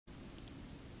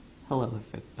Hello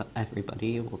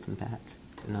everybody, welcome back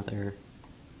to another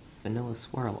Vanilla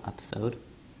Swirl episode.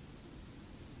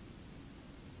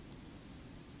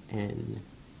 And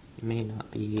you may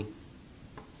not be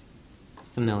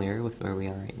familiar with where we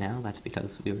are right now. That's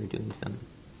because we were doing some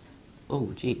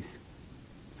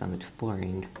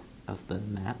exploring of the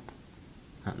map.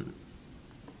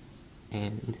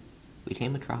 And we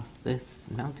came across this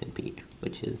mountain peak,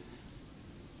 which is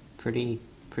pretty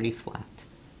flat.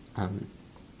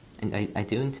 And I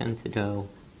do intend to go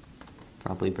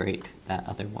probably break that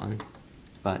other one,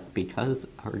 but because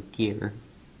our gear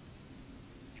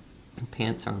and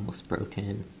pants are almost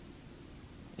broken,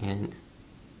 and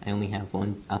I only have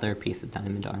one other piece of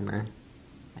diamond armor,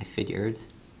 I figured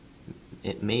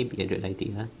it may be a good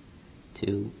idea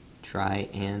to try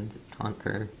and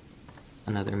conquer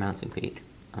another mountain peak.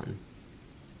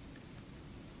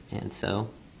 And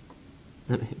so,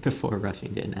 before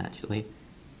rushing in actually,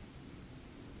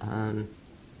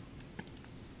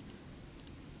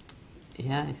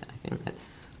 yeah, I think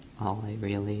that's all I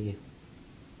really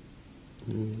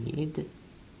need.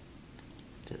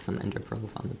 Get some ender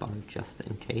pearls on the bar just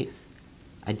in case.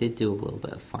 I did do a little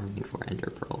bit of farming for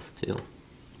ender pearls too.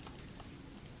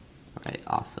 Alright,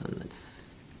 awesome.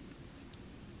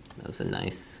 That was a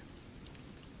nice...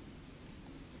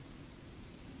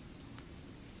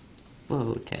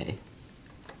 Whoa, okay.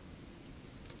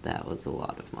 That was a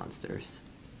lot of monsters.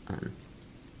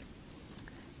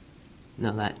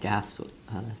 No, that gas,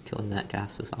 killing that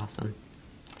gas was awesome.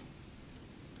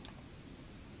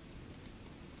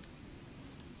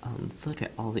 Look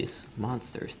at all these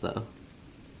monsters, though.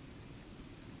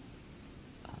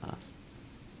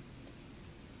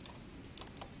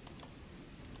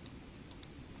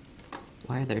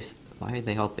 Why are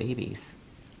they all babies?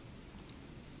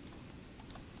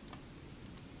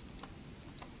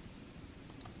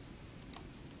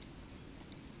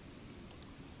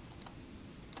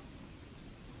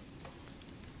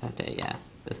 Okay, yeah,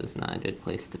 this is not a good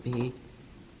place to be.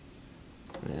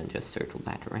 I'm gonna just circle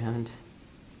back around.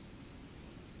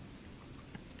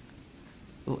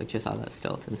 Oh, I just saw that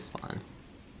skeleton spawn.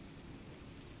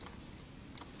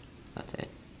 Okay.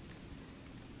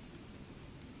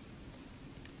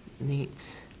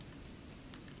 Neat.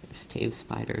 There's cave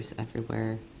spiders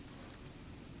everywhere.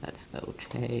 That's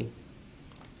okay.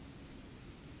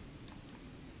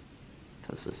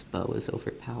 Because this bow is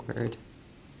overpowered.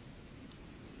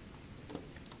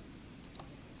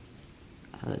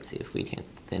 Let's see if we can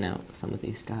thin out some of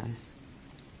these guys.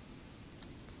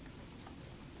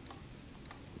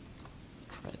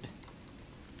 Crud.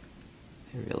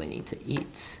 I really need to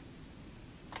eat.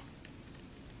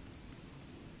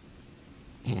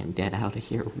 And get out of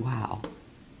here. Wow.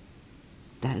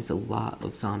 That is a lot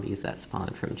of zombies that spawn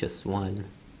from just one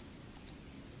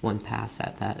pass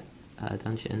at that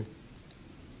dungeon.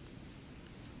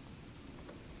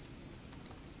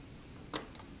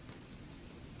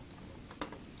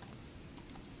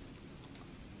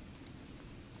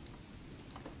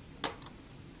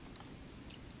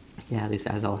 Yeah, these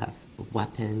guys all have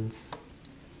weapons,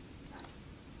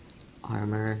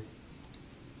 armor.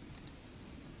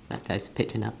 That guy's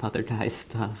picking up other guys'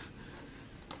 stuff.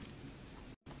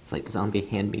 It's like zombie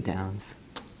hand-me-downs.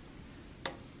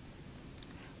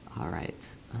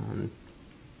 Alright,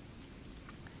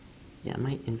 yeah,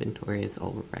 my inventory is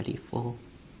already full.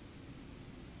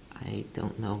 I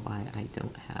don't know why I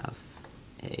don't have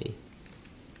a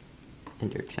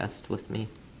ender chest with me.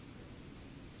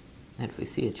 I actually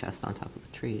see a chest on top of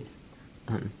the trees.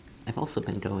 I've also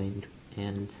been going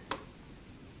and,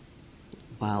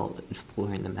 while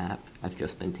exploring the map, I've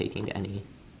just been taking any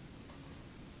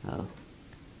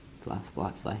glass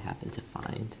blocks I happen to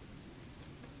find.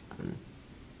 I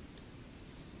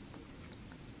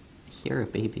hear a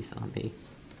baby zombie.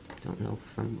 Don't know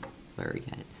from where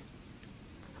yet.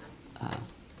 I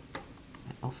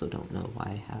also don't know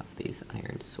why I have these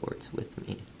iron swords with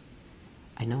me.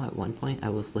 I know at one point I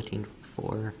was looking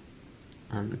for,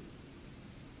 I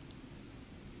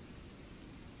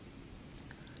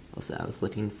was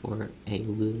looking for I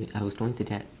was going to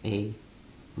get a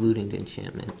looting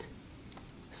enchantment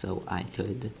so I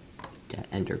could get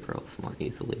ender pearls more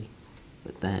easily,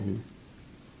 but then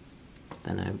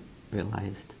I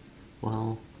realized,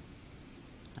 well,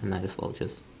 I might as well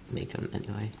just make them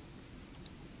anyway,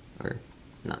 or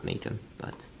not make them,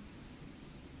 but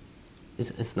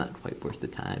it's not quite worth the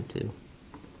time to,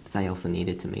 because I also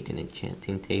needed to make an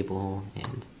enchanting table,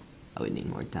 and I would need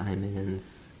more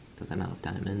diamonds, because I'm out of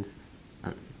diamonds.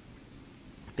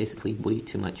 Basically way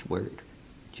too much work,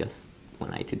 just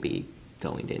when I could be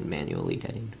going in manually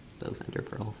getting those ender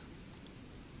pearls.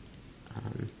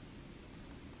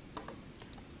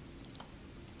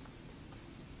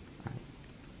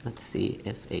 Let's see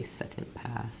if a second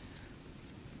pass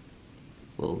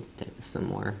will get some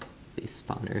more of these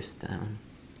spawners down.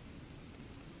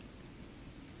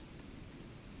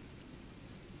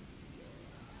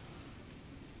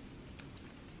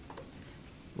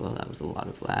 Well, that was a lot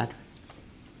of lad.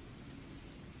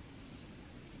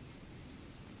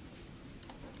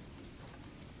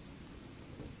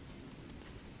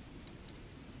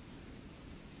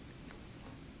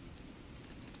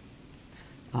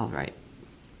 Alright.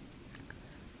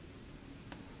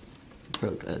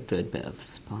 Broke a good bit of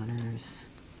spawners.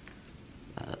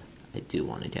 I do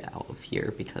want to get out of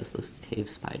here because those cave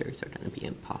spiders are going to be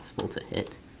impossible to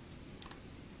hit.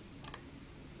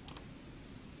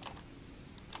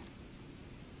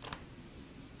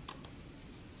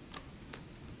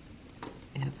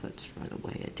 Yep, let's run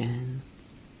away again.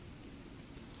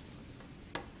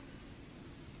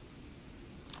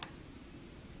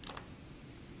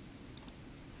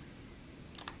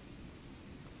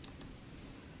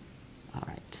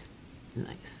 Alright,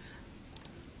 nice.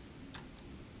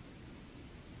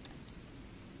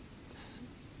 Let's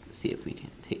see if we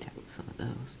can take out some of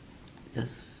those.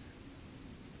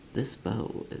 This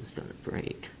bow is gonna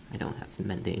break. I don't have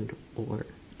mending or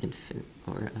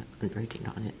unbreaking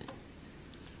on it.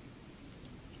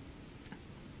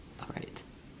 Alright,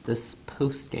 this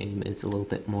post game is a little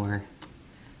bit more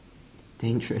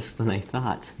dangerous than I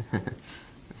thought.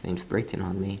 Everything's breaking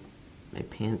on me. My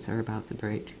pants are about to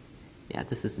break. Yeah,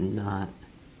 this is not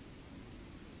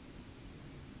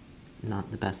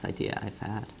the best idea I've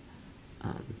had.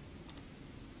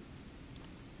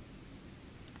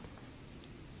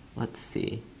 Let's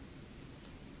see.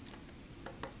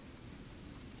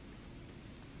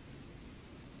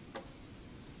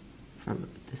 From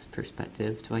this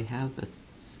perspective, do I have a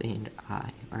stained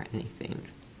eye or anything?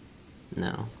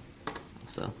 No.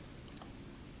 Also,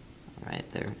 alright,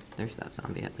 there's that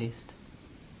zombie at least.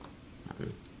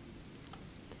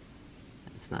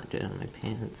 It's not good on my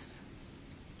pants.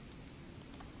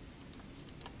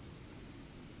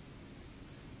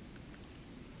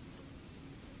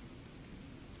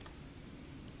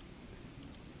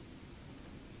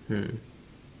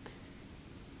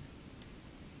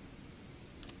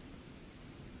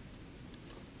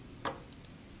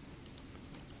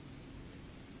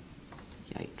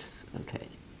 Yikes, okay.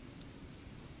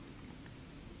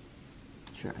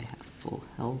 Sure, I have full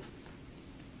health.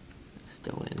 Let's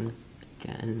go in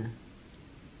again.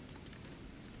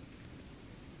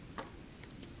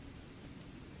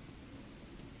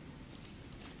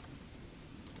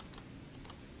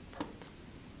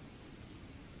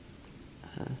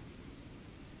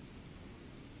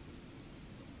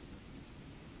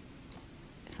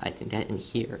 If I can get in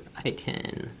here, I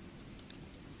can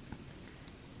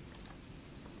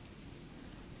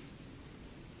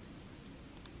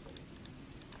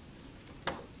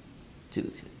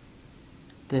do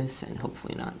this and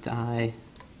hopefully not die.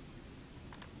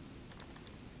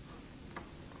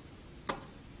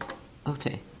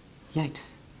 Okay,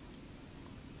 yikes.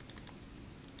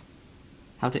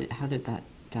 How did that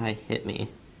guy hit me?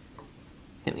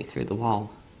 Hit me through the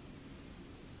wall.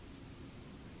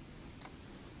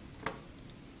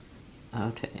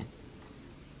 Okay.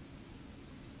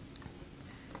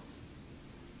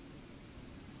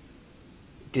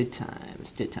 Good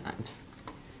times, good times.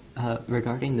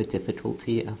 Regarding the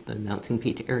difficulty of the mountain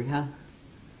peak area,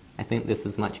 I think this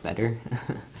is much better.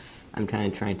 I'm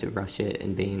kind of trying to rush it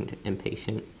and being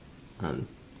impatient. I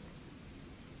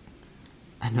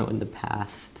know in the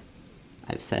past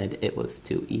I've said it was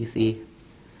too easy.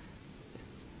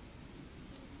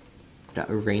 Got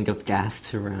a rain of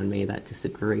ghasts around me that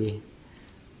disagree.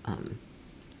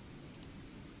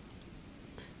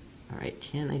 Alright,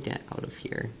 can I get out of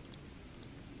here?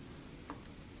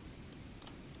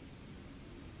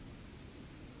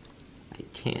 I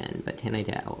can, but can I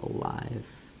get out alive?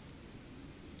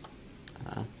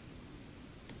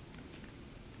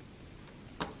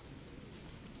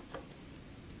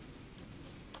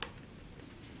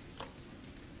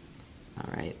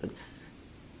 Alright, let's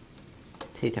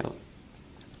take out.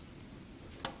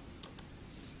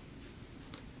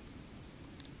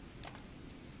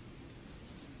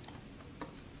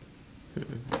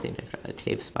 I think I've got a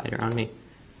cave spider on me.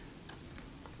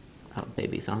 Oh,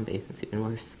 baby zombie, that's even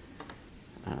worse.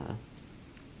 And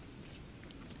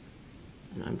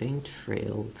I'm being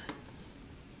trailed.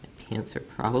 My pants are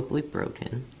probably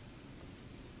broken.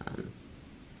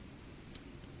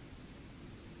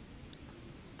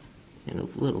 And a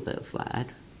little bit of flat,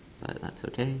 but that's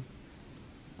okay.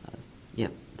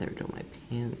 Yep, there go my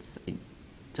pants. I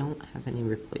don't have any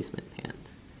replacement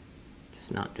pants, which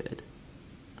is not good.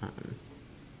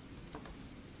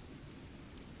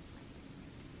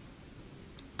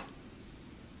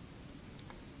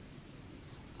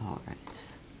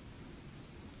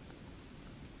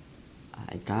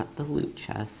 forgot the loot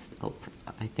chest.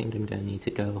 I think I'm gonna need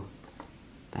to go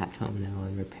back home now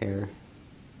and repair.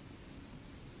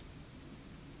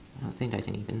 I don't think I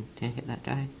did I hit that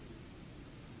guy?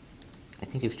 I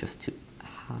think he was just too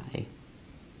high.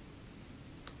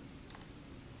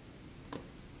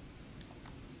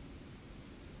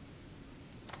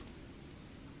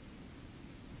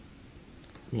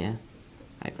 Yeah.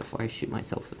 Alright, before I shoot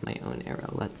myself with my own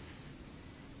arrow, let's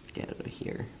get out of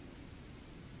here.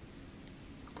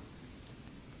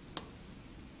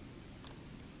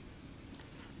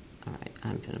 Alright,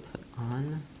 I'm gonna put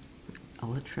on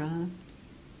Elytra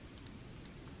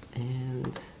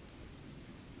and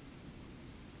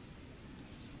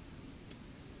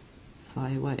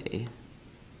fly away.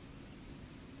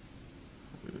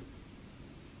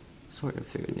 Sort of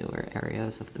through newer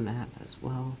areas of the map as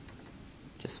well,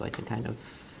 just so I can kind of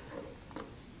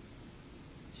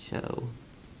show.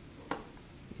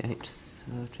 Yikes,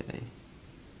 okay.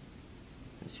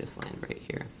 Let's just land right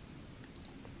here.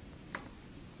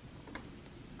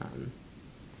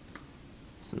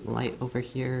 Some light over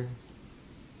here.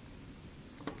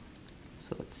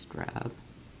 So let's grab,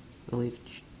 I believe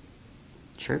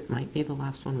Chirp might be the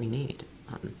last one we need.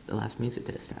 The last music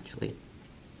disc, actually.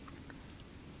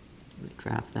 Let me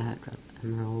grab that, grab the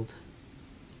emerald.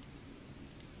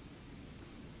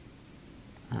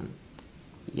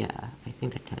 Yeah, I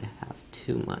think I kind of have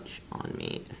too much on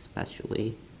me,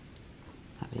 especially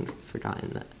having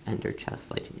forgotten the ender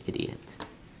chest like an idiot.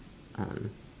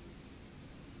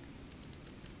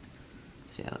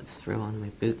 So yeah, let's throw on my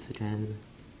boots again.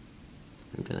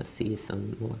 I'm gonna see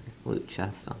some more loot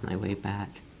chests on my way back.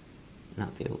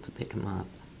 Not be able to pick them up,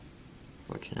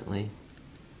 fortunately.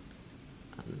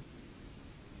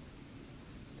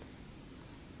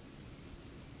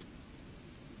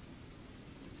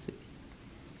 Let's see.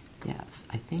 Yes,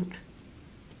 I think.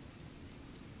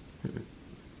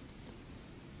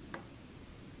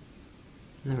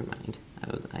 Never mind.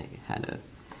 I had a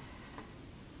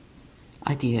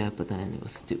idea, but then it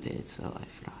was stupid, so I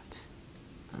forgot.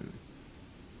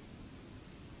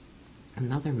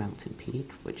 Another mountain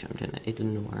peak, which I'm gonna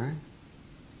ignore.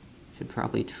 Should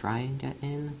probably try and get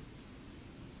in.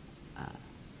 I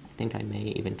think I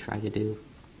may even try to do.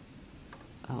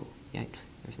 Oh, yikes!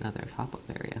 There's another top-up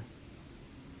area.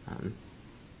 And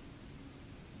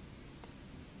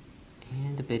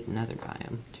a bit another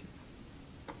biome.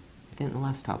 I think the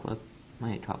last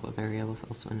my top-up area was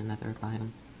also in another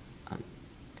biome.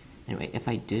 Anyway, if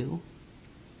I do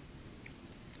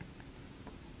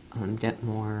get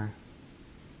more,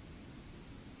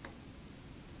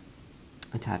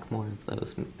 attack more of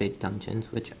those big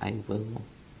dungeons, which I will,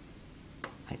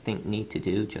 I think, need to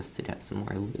do just to get some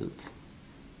more loot.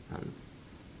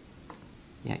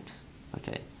 Yikes.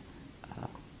 Okay.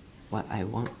 What I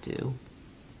won't do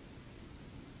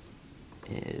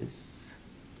is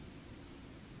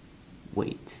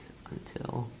wait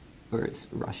until, or is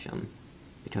rush them,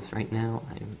 because right now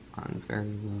I'm on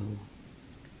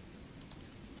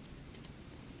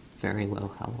very low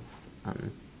health,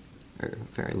 or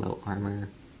very low armor,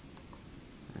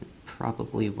 and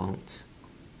probably won't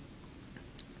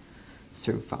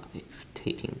survive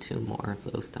taking 2 more of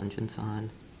those dungeons on.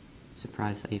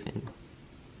 Surprised I even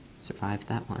survived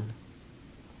that one.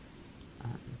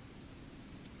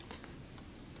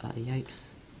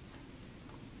 Yikes.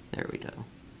 There we go.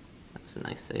 That was a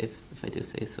nice save, if I do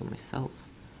say so myself.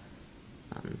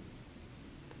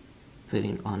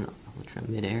 Putting on Ultra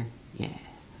midair. Yeah.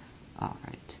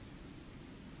 Alright.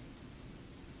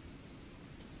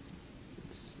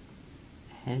 Let's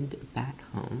head back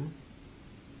home.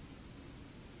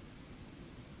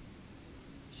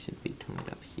 Should be coming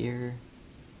up here.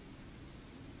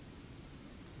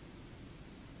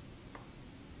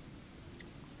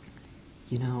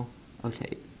 You know,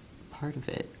 okay, part of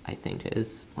it, I think,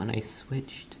 is when I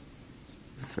switched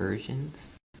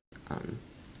versions, let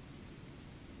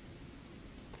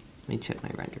me check my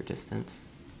render distance.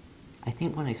 I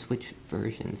think when I switch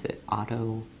versions, it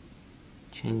auto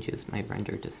changes my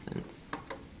render distance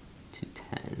to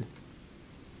 10.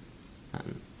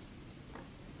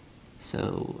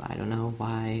 So I don't know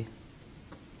why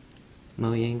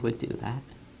Mojang would do that,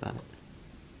 but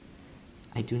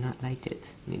I do not like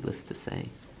it, needless to say.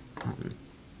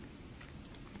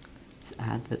 Let's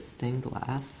add the stained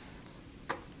glass,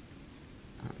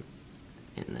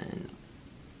 and then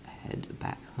head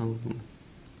back home.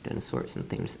 Gonna sort some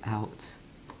things out,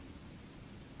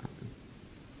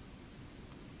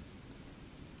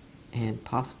 and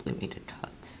possibly make a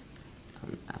cut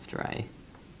after I.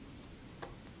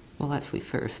 Well, actually,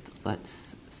 first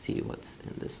let's see what's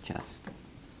in this chest.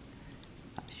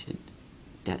 I should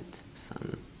get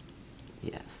some.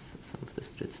 Yes. yes, some of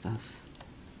this good stuff.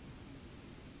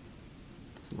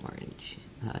 Some more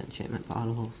enchantment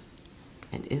bottles.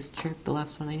 And is Chirp the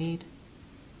last one I need?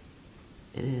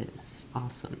 It is.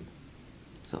 Awesome.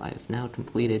 So I've now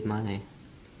completed my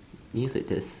music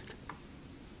disc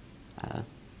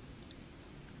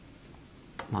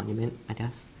monument, I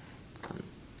guess.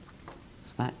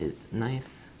 So that is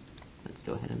nice. Let's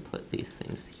go ahead and put these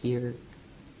things here.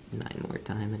 9 more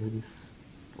diamonds,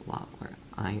 a lot more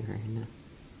iron.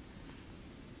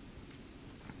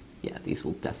 Yeah, these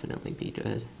will definitely be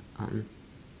good. I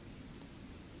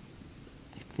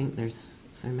think is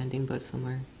there a mending boat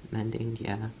somewhere? Mending,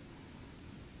 yeah.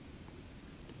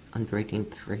 Unbreaking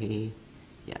 3.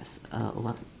 Yes,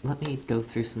 let me go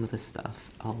through some of this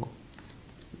stuff. I'll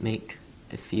make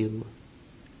a few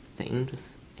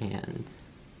things and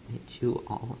meet you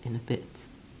all in a bit.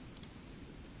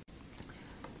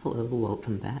 Hello,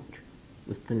 welcome back.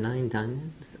 With the 9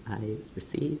 diamonds I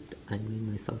received, I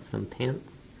made myself some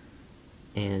pants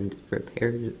and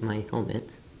repaired my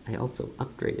helmet. I also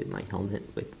upgraded my helmet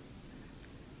with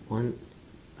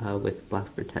with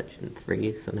blast protection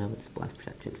 3, so now it's blast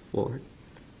protection 4.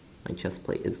 My chest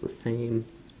plate is the same.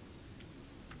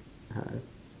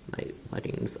 My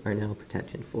leggings are now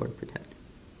protection 4,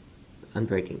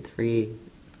 unbreaking 3,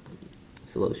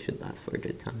 so those should last for a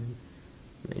good time.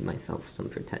 Made myself some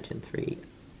protection 3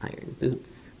 iron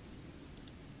boots.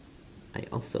 I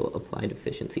also applied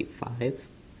efficiency 5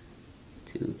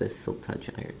 to the Silk Touch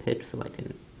iron pick so I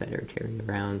can better carry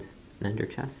around an ender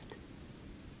chest.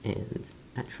 And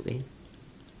actually,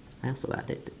 I also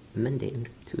added mending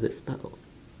to this bow.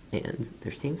 And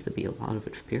there seems to be a lot of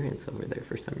experience over there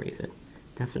for some reason.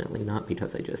 Definitely not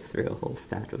because I just threw a whole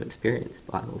stack of experience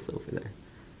bottles over there.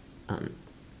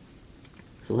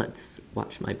 So let's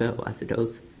watch my bow as it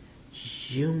goes.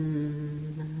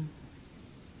 Zoom.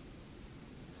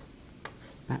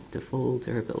 Back to full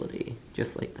durability,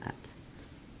 just like that.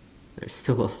 There's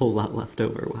still a whole lot left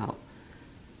over, wow.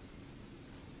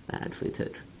 That actually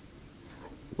took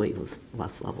way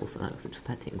less levels than I was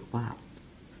expecting, wow.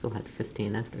 Still had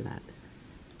 15 after that.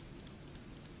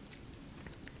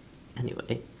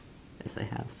 Anyway, I guess I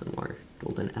have some more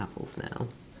golden apples now.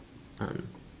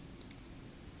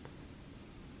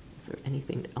 Is there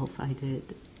anything else I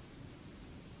did?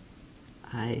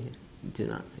 I do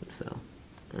not think so.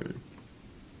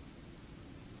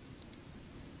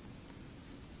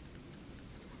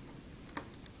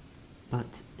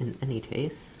 But in any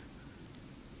case,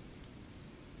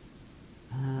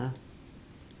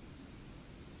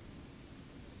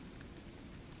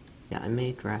 yeah, I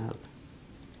may grab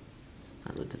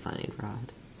the defining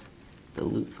rod, the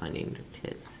loot finding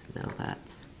kit, now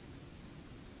that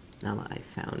I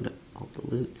found all the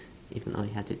loot, even though I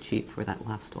had to cheat for that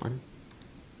last one.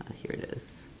 Here it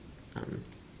is.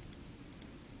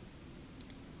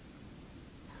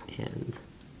 And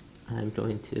I'm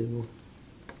going to,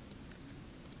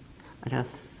 I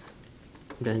guess,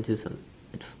 I'm going to do some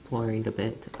exploring a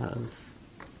bit of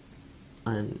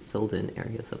unfilled in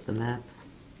areas of the map,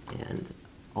 and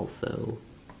also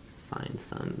find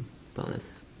some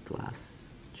bonus glass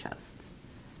chests.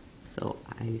 So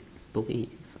I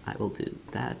believe I will do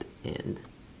that and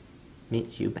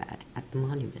meet you back at the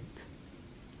monument.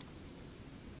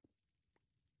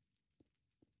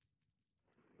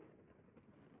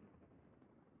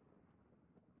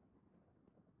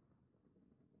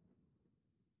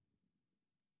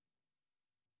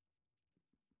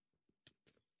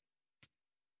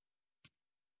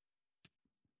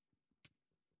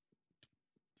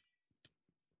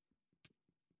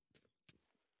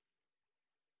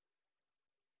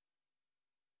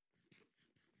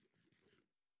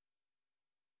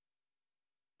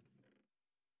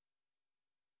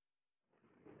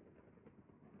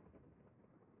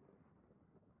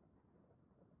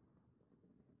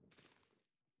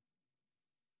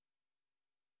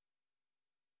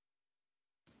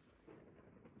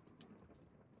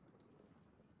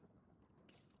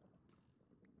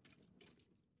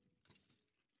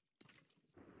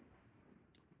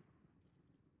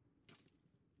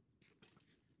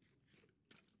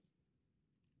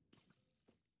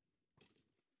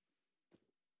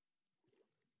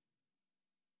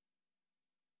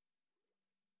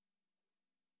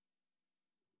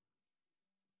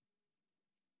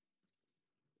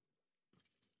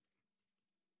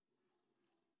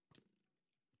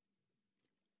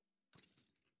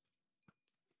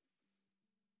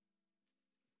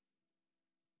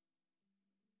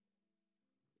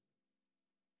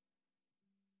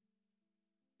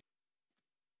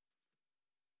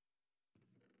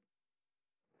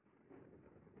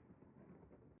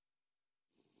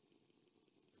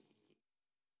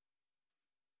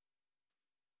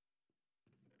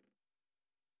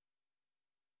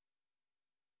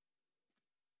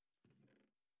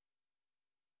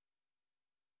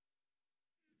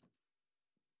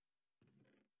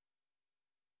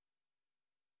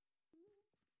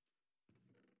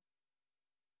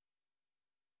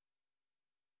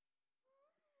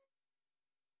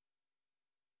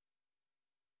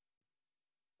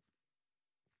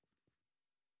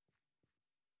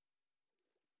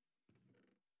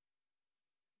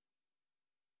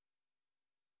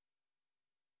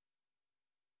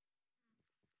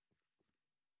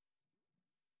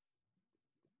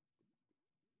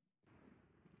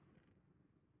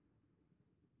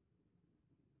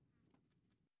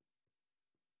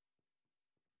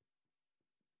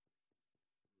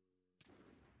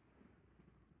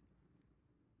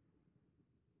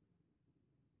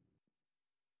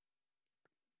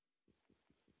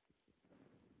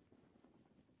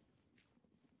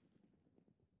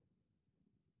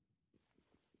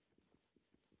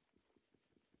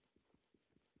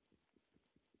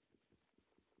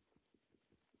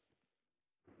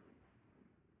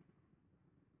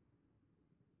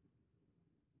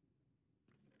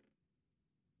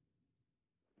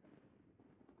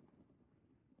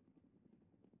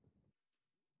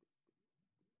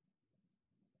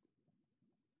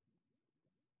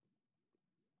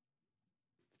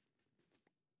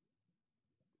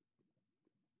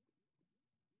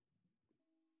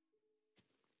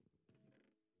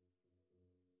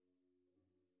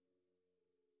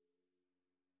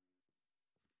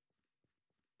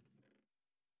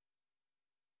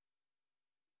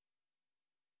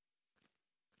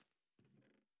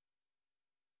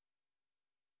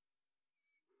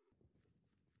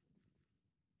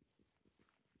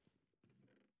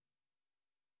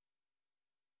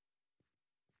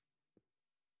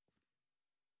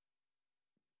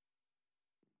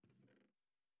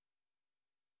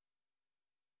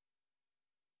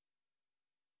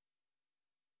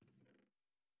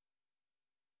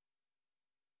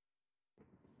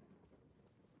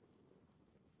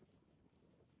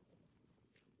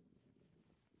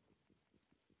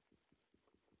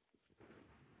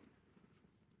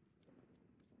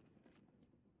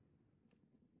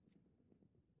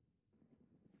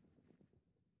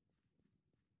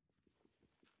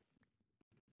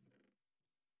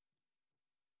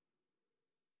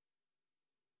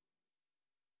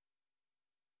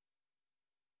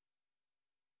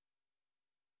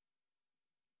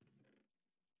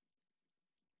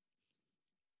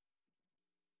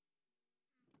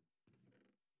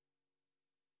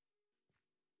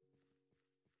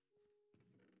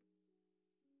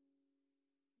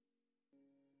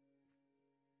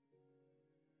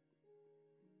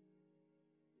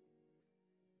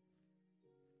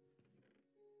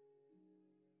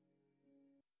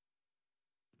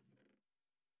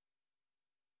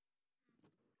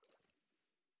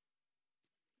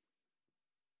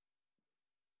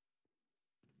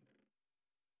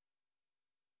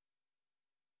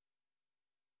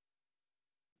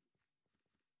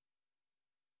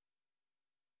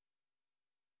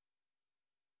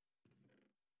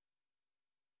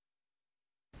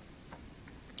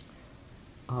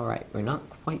 Alright, we're not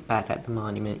quite back at the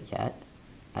monument yet.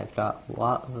 I've got a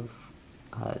lot of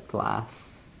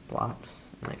glass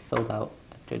blocks, and I filled out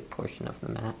a good portion of the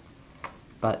map.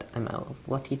 But I'm out of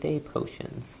Lucky Day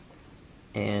potions,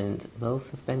 and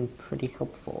those have been pretty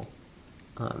helpful.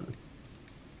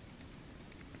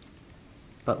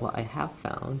 But what I have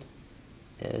found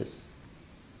is,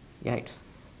 yikes,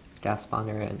 gas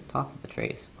spawner on top of the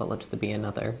trace, what looks to be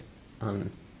another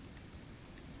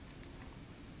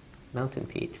mountain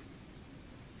peak.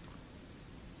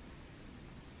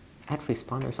 Actually,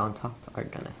 spawners on top are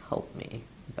gonna help me,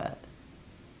 but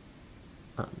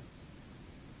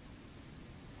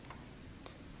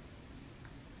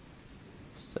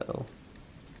so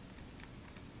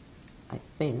I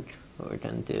think what we're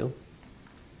gonna do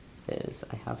is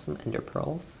I have some ender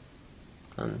pearls.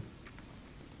 Gonna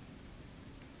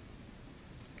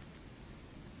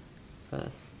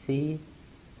see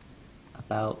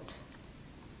about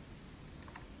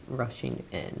rushing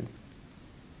in.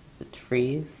 The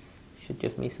trees should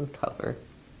give me some cover.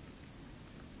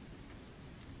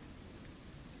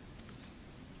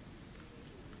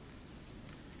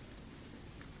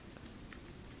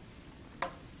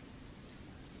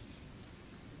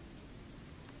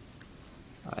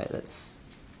 Alright, let's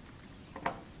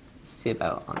see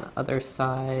about on the other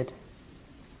side.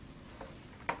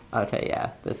 Okay,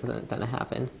 yeah, this isn't gonna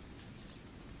happen.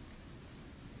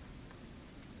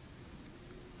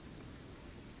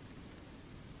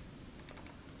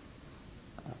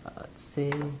 Let's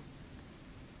see.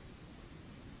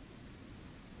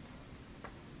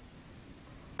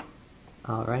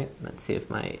 Alright, let's see if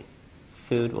my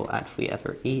food will actually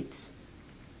ever eat.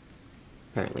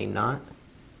 Apparently not.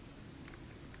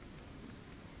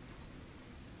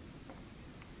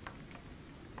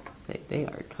 They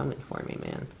are coming for me,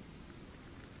 man.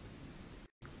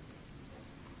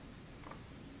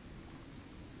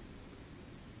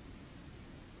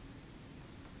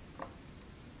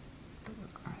 Where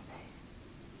are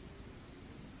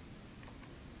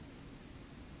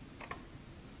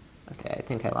they? Okay, I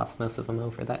think I lost most of them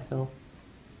over that hill.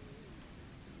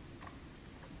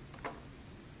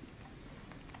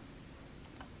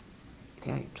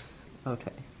 Yikes.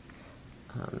 Okay.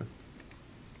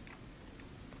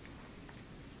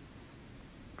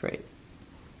 Great.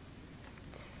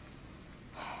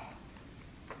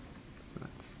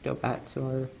 Let's go back to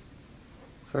our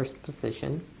first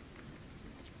position.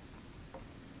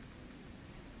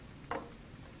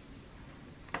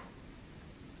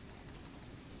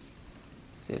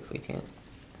 See if we can.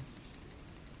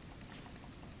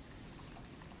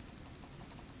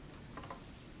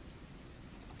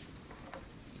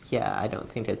 Yeah, I don't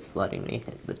think it's letting me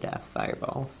hit the death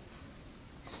fireballs.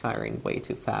 He's firing way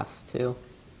too fast, too.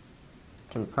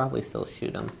 Can probably still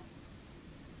shoot him.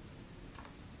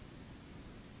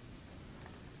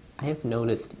 I have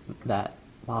noticed that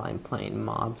while I'm playing,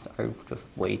 mobs are just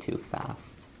way too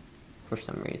fast for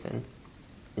some reason,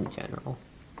 in general.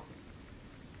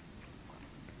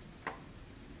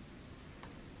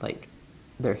 Like,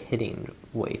 they're hitting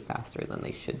way faster than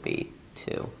they should be,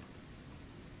 too.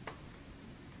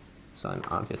 So I'm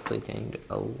obviously getting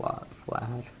a lot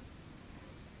flat.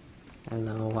 I don't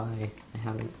know why I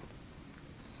haven't.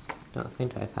 I don't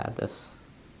think I've had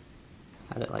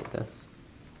it like this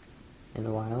in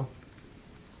a while.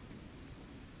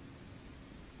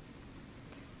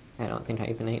 I don't think I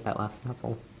even ate that last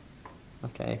apple.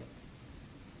 Okay.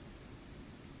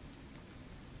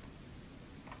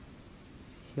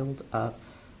 Healed up.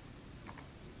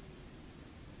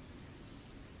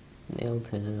 Nailed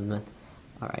him.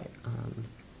 Alright, and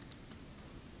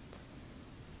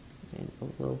a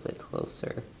little bit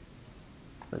closer.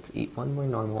 Let's eat one more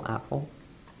normal apple,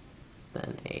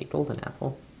 then a golden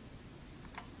apple.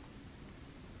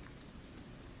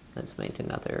 Let's make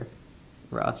another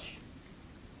rush.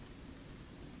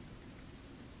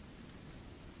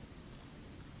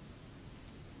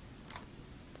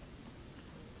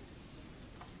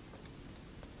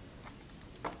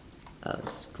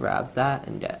 Let's grab that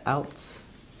and get out.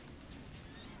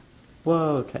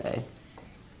 Whoa, okay.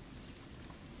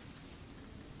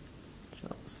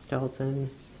 Skeleton.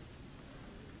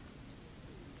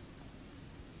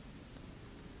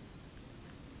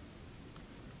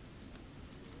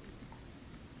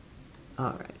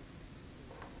 Alright.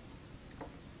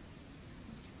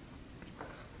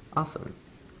 Awesome.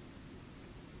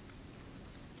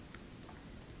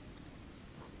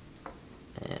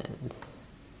 And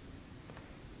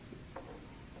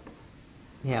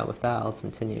yeah, with that I'll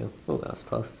continue. Oh, that was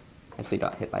close. Actually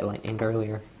got hit by lightning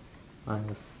earlier. I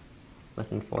was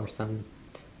looking for some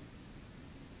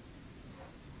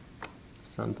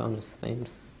bonus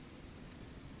things.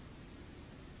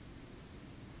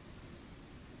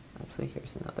 Actually,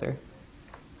 here's another.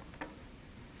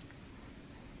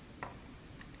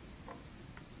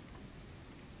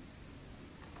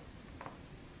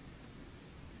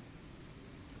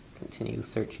 Continue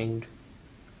searching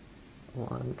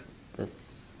along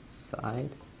this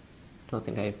side. Don't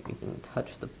think I've even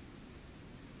touched the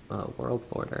world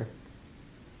border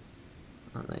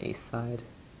on the east side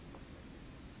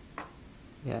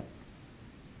yet.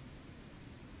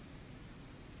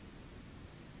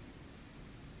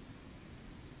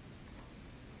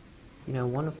 You know,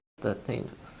 one of the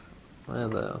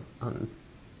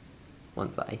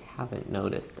ones I haven't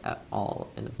noticed at all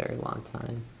in a very long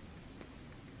time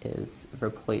is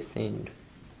replacing,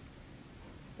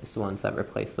 is the ones that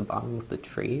replace the bottom of the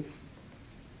trees.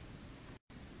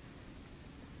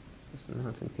 Is this a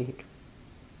mountain peak?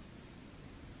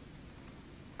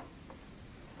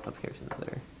 Up here's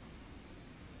another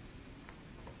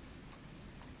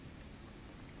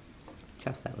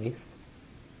chest at least.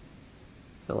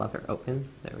 The lever open,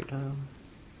 there we go.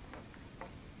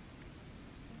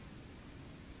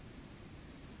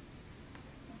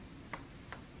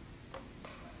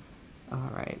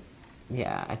 Alright,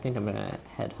 yeah, I think I'm gonna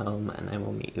head home and I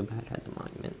will meet you back at the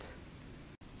monument.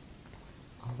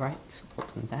 Alright,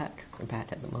 welcome back. We're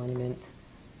back at the monument.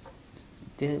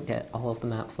 Didn't get all of the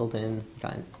map filled in,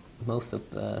 got most of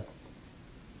the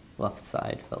left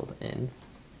side filled in.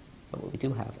 But what we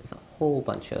do have is a whole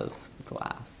bunch of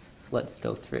glass. So let's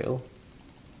go through,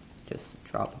 just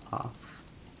drop off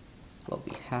what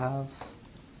we have.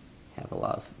 Have a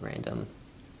lot of random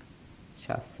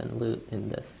chests and loot in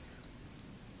this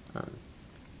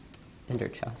ender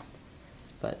chest.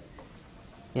 But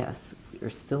yes,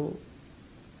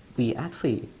 we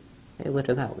actually, hey, look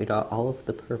at that, we got all of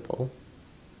the purple,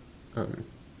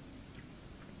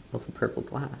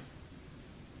 glass.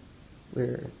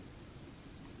 We're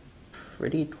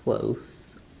pretty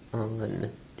close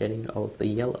on getting all of the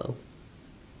yellow,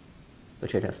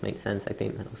 which I guess makes sense. I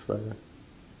think that was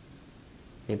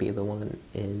maybe the one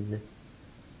in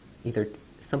either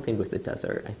something with the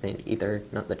desert, I think, either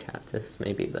not the cactus,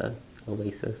 maybe the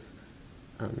oasis.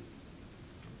 And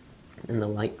the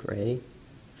light gray,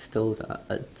 still got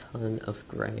a ton of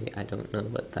gray. I don't know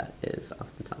what that is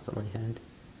off the top of my head.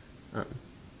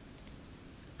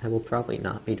 I will probably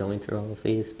not be going through all of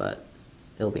these, but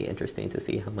it'll be interesting to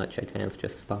see how much I kind of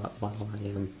just spot while I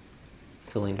am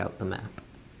filling out the map.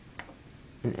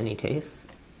 In any case,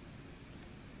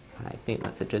 I think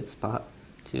that's a good spot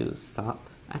to stop.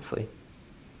 Actually,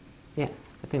 yeah,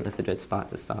 I think that's a good spot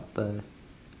to stop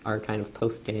our kind of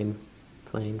post-game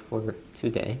playing for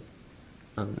today.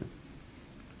 And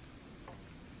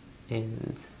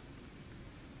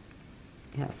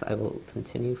yes, I will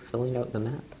continue filling out the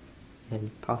map and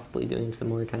possibly doing some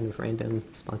more kind of random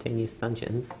spontaneous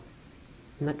dungeons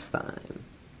next time.